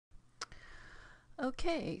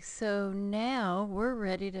Okay, so now we're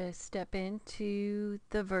ready to step into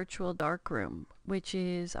the virtual darkroom, which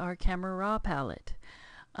is our Camera Raw palette.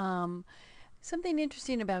 Um, Something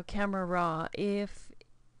interesting about Camera Raw, if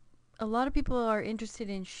a lot of people are interested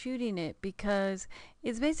in shooting it because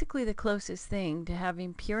it's basically the closest thing to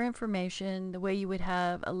having pure information the way you would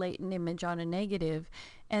have a latent image on a negative,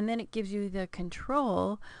 and then it gives you the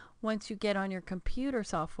control once you get on your computer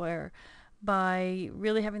software by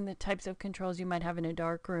really having the types of controls you might have in a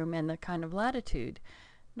dark room and the kind of latitude.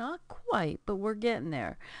 Not quite, but we're getting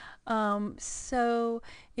there. So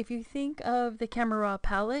if you think of the Camera Raw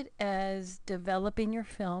palette as developing your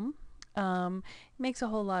film, it makes a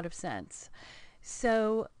whole lot of sense.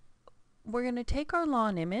 So we're going to take our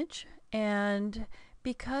lawn image, and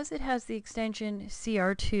because it has the extension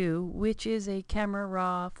CR2, which is a Camera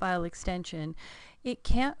Raw file extension, it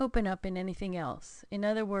can't open up in anything else. In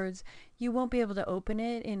other words, you won't be able to open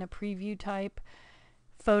it in a preview type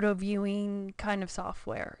photo viewing kind of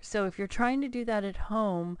software. So if you're trying to do that at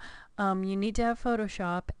home, you need to have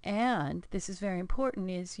Photoshop, and this is very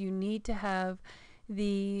important, is you need to have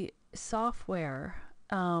the software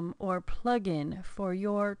or plugin for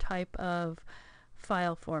your type of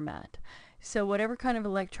file format. So whatever kind of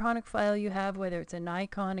electronic file you have, whether it's a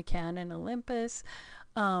Nikon, a Canon, Olympus,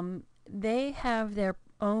 they have their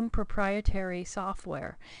own proprietary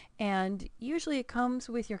software, and usually it comes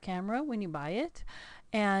with your camera when you buy it,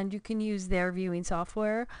 and you can use their viewing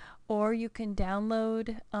software, or you can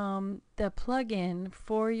download the plugin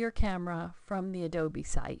for your camera from the Adobe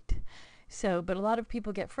site. So, but a lot of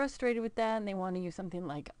people get frustrated with that and they want to use something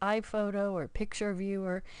like iPhoto or Picture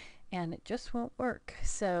Viewer, and it just won't work.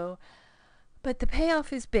 So, but the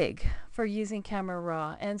payoff is big for using Camera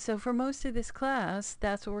Raw, and so for most of this class,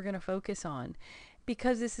 that's what we're going to focus on.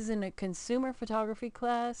 Because this isn't a consumer photography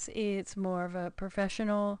class, it's more of a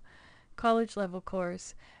professional college level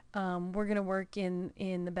course. We're going to work in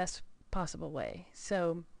the best possible way.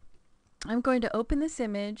 So I'm going to open this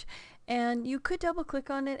image, and you could double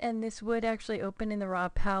click on it and this would actually open in the raw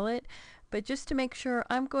palette, but just to make sure,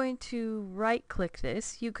 I'm going to right click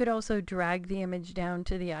this. You could also drag the image down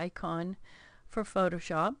to the icon for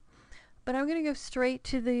Photoshop, but I'm going to go straight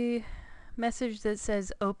to the message that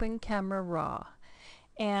says Open Camera Raw.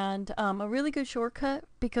 And a really good shortcut,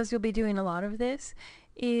 because you'll be doing a lot of this,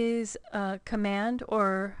 is Command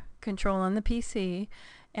or Control on the PC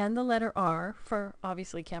and the letter R for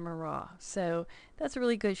obviously Camera Raw. So that's a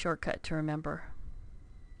really good shortcut to remember.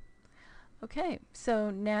 Okay,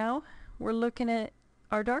 so now we're looking at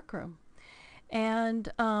our darkroom. And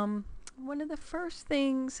one of the first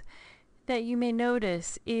things that you may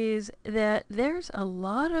notice is that there's a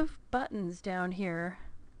lot of buttons down here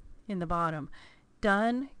in the bottom.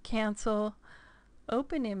 Done, cancel,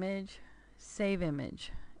 open image, save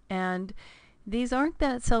image. And these aren't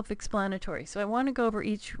that self-explanatory, so I want to go over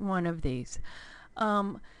each one of these.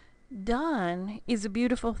 Done is a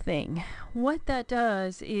beautiful thing. What that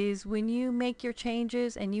does is when you make your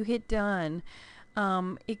changes and you hit done,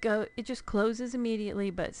 it just closes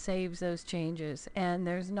immediately but saves those changes, and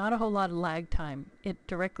there's not a whole lot of lag time. It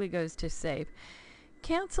directly goes to save.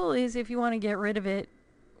 Cancel is if you want to get rid of it,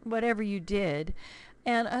 whatever you did.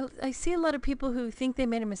 And I see a lot of people who think they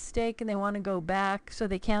made a mistake and they want to go back, so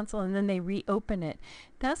they cancel and then they reopen it.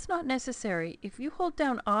 That's not necessary. If you hold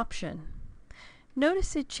down Option,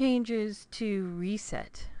 notice it changes to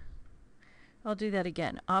Reset. I'll do that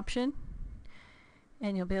again. Option,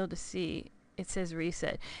 and you'll be able to see it says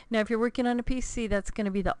Reset. Now if you're working on a PC, that's going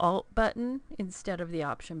to be the Alt button instead of the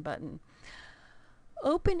Option button.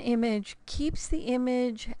 Open image keeps the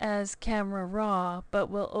image as Camera Raw, but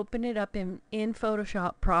will open it up in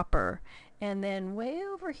Photoshop proper. And then way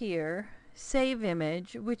over here, save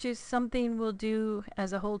image, which is something we'll do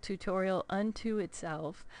as a whole tutorial unto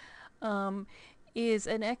itself, is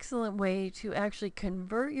an excellent way to actually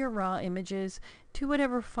convert your raw images to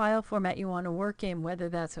whatever file format you want to work in, whether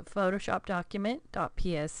that's a Photoshop document,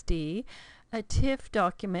 .psd, a TIFF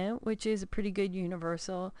document, which is a pretty good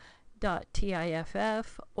universal,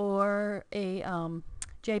 .tiff, or a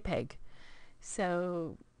JPEG.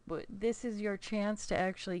 So this is your chance to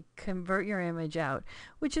actually convert your image out,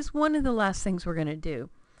 which is one of the last things we're going to do.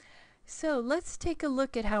 So let's take a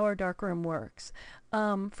look at how our darkroom works.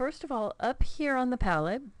 First of all, up here on the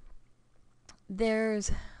palette,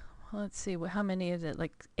 there's, let's see, how many is it?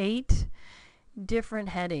 Like 8 different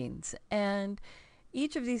headings. And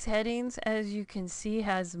each of these headings, as you can see,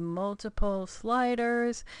 has multiple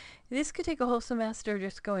sliders. This could take a whole semester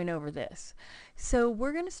just going over this. So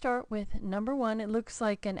we're going to start with number 1. It looks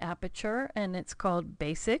like an aperture, and it's called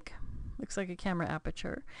Basic. Looks like a camera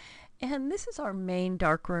aperture. And this is our main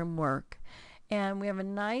darkroom work. And we have a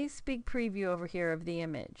nice big preview over here of the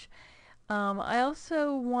image. I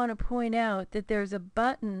also want to point out that there's a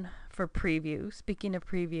button for preview, speaking of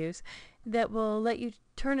previews, that will let you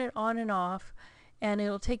turn it on and off, and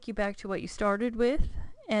it'll take you back to what you started with,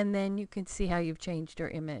 and then you can see how you've changed your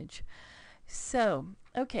image. So,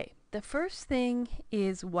 okay, the first thing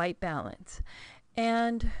is white balance.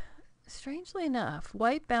 And strangely enough,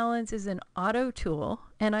 white balance is an auto tool,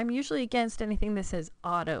 and I'm usually against anything that says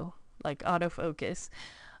auto, like autofocus.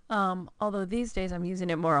 Although these days I'm using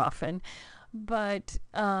it more often. But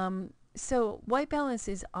so white balance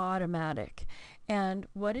is automatic. And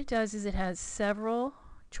what it does is it has several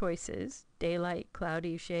choices: daylight,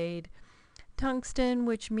 cloudy, shade, tungsten,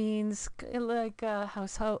 which means like a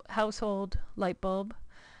household light bulb,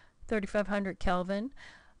 3500 Kelvin,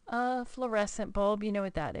 a fluorescent bulb, you know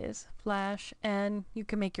what that is, flash, and you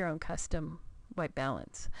can make your own custom white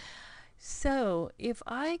balance. So if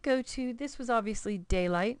I go to, this was obviously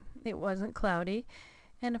daylight, it wasn't cloudy,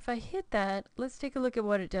 and if I hit that, let's take a look at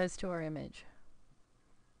what it does to our image.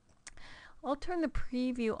 I'll turn the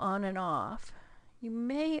preview on and off. You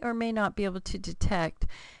may or may not be able to detect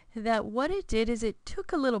that what it did is it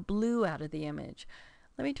took a little blue out of the image.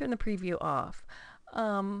 Let me turn the preview off.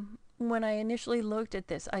 When I initially looked at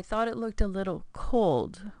this, I thought it looked a little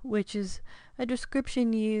cold, which is a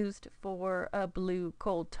description used for a blue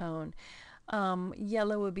cold tone.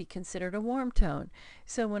 Yellow would be considered a warm tone.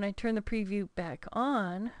 So when I turn the preview back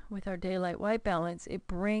on with our daylight white balance, it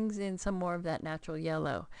brings in some more of that natural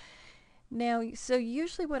yellow. Now, so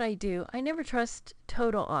usually what I do, I never trust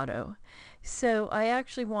total auto. So I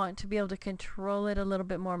actually want to be able to control it a little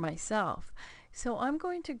bit more myself. So I'm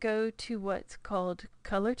going to go to what's called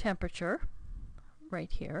color temperature right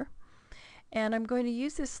here. And I'm going to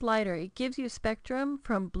use this slider. It gives you a spectrum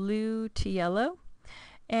from blue to yellow.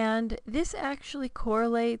 And this actually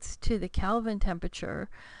correlates to the Kelvin temperature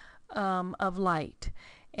of light,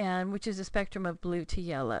 and which is a spectrum of blue to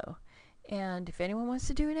yellow. And if anyone wants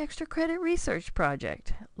to do an extra credit research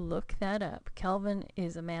project, look that up. Kelvin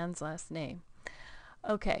is a man's last name.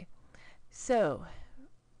 Okay, so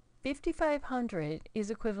 5500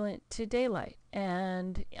 is equivalent to daylight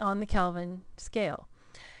and on the Kelvin scale.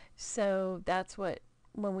 So that's what,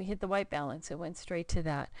 when we hit the white balance, it went straight to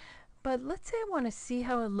that. But let's say I want to see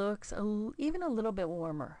how it looks even a little bit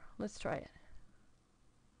warmer. Let's try it.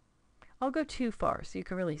 I'll go too far so you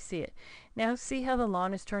can really see it. Now see how the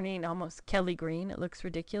lawn is turning almost Kelly green? It looks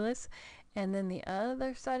ridiculous. And then the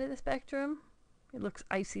other side of the spectrum, it looks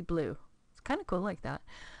icy blue. It's kind of cool like that.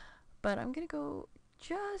 But I'm going to go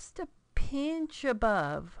just a pinch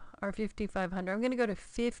above our 5500. I'm going to go to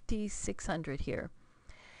 5600 here.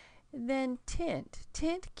 Then tint.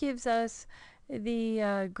 Tint gives us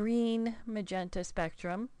the green magenta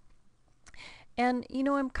spectrum. And you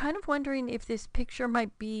know, I'm kind of wondering if this picture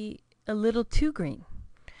might be a little too green.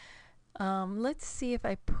 Let's see if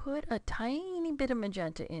I put a tiny bit of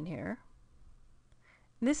magenta in here.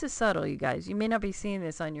 This is subtle, you guys. You may not be seeing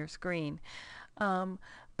this on your screen.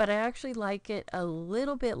 But I actually like it a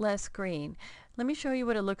little bit less green. Let me show you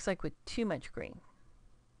what it looks like with too much green.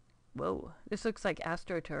 Whoa, this looks like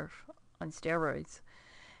AstroTurf on steroids.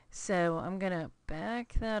 So I'm going to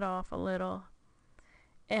back that off a little.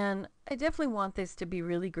 And I definitely want this to be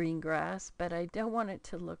really green grass, but I don't want it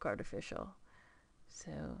to look artificial.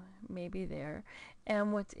 So maybe there.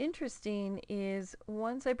 And what's interesting is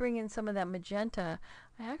once I bring in some of that magenta,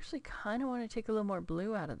 I actually kind of want to take a little more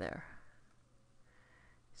blue out of there.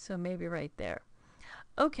 So maybe right there.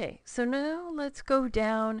 Okay, so now let's go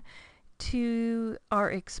down to our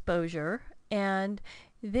exposure. And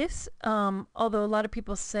this, although a lot of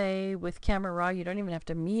people say with Camera Raw you don't even have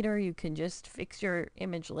to meter, you can just fix your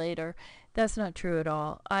image later. That's not true at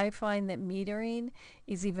all. I find that metering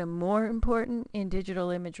is even more important in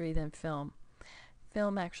digital imagery than film.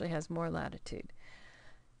 Film actually has more latitude.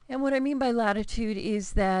 And what I mean by latitude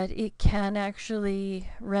is that it can actually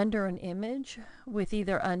render an image with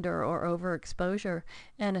either under or over exposure,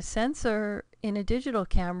 and a sensor in a digital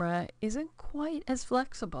camera isn't quite as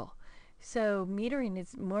flexible. So metering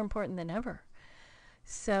is more important than ever.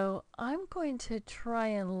 So I'm going to try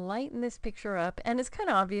and lighten this picture up, and it's kind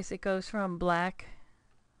of obvious it goes from black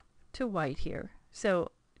to white here.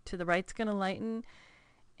 So to the right's going to lighten,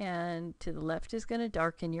 and to the left is going to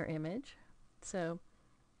darken your image. So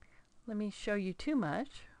let me show you too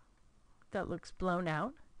much. That looks blown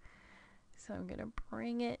out. So I'm going to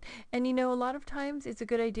bring it. And you know, a lot of times it's a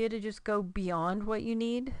good idea to just go beyond what you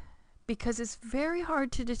need, because it's very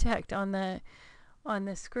hard to detect on the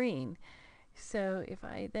screen. So if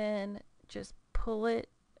I then just pull it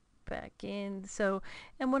back in. So,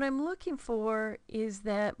 and what I'm looking for is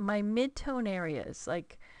that my mid-tone areas,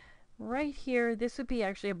 like right here, this would be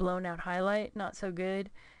actually a blown out highlight, not so good.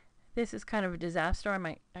 This is kind of a disaster. I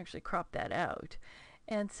might actually crop that out.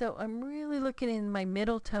 And so I'm really looking in my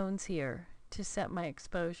middle tones here to set my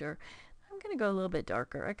exposure. I'm going to go a little bit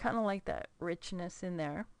darker. I kind of like that richness in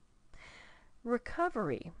there.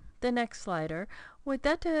 Recovery, the next slider. What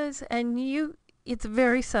that does, and it's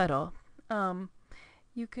very subtle.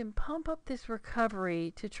 You can pump up this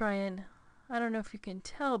recovery to try and, I don't know if you can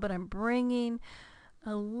tell, but I'm bringing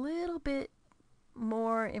a little bit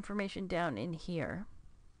more information down in here.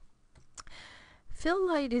 Fill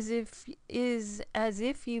light is as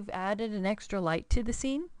if you've added an extra light to the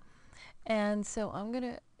scene. And so I'm going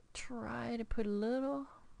to try to put a little,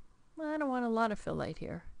 I don't want a lot of fill light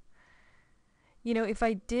here. You know, if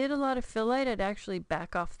I did a lot of fill light, I'd actually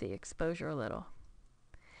back off the exposure a little.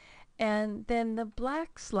 And then the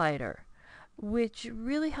black slider, which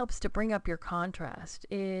really helps to bring up your contrast.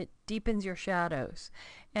 It deepens your shadows.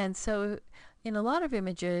 And so in a lot of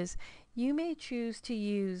images, you may choose to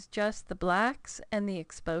use just the blacks and the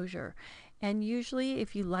exposure. And usually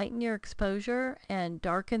if you lighten your exposure and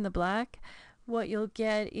darken the black, what you'll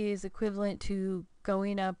get is equivalent to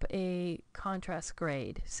going up a contrast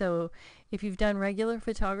grade. So if you've done regular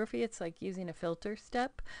photography, it's like using a filter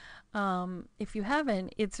step. If you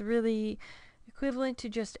haven't, it's really equivalent to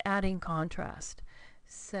just adding contrast.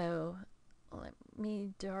 So let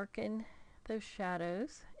me darken those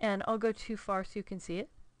shadows, and I'll go too far so you can see it.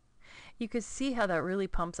 You can see how that really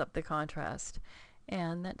pumps up the contrast,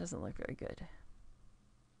 and that doesn't look very good.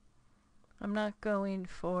 I'm not going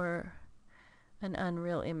for an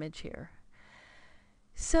unreal image here.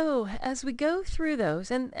 So as we go through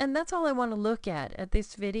those, and that's all I want to look at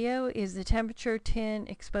this video, is the temperature, tint,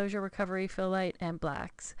 exposure, recovery, fill light, and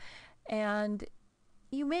blacks. And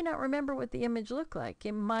you may not remember what the image looked like.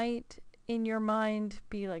 It might in your mind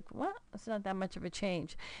be like, well, it's not that much of a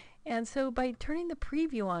change. And so by turning the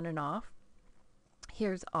preview on and off,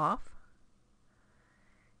 here's off,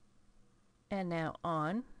 and now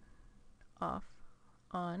on, off,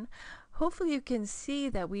 on. Hopefully you can see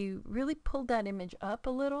that we really pulled that image up a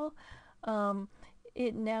little.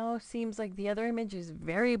 It now seems like the other image is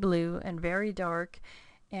very blue and very dark,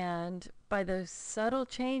 and by those subtle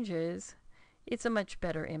changes, it's a much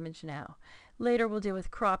better image now. Later we'll deal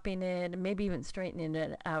with cropping it and maybe even straightening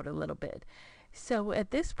it out a little bit. So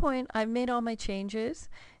at this point, I've made all my changes,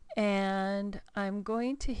 and I'm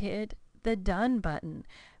going to hit the done button,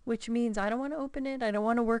 which means I don't want to open it. I don't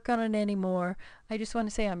want to work on it anymore. I just want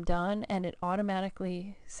to say I'm done, and it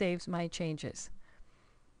automatically saves my changes.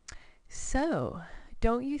 So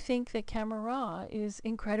don't you think that Camera Raw is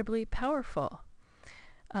incredibly powerful?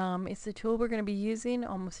 It's the tool we're going to be using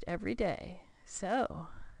almost every day. So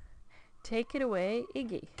take it away,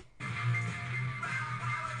 Iggy.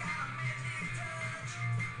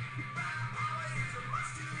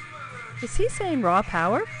 Is he saying raw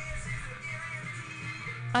power?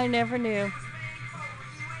 I never knew.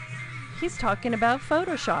 He's talking about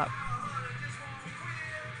Photoshop.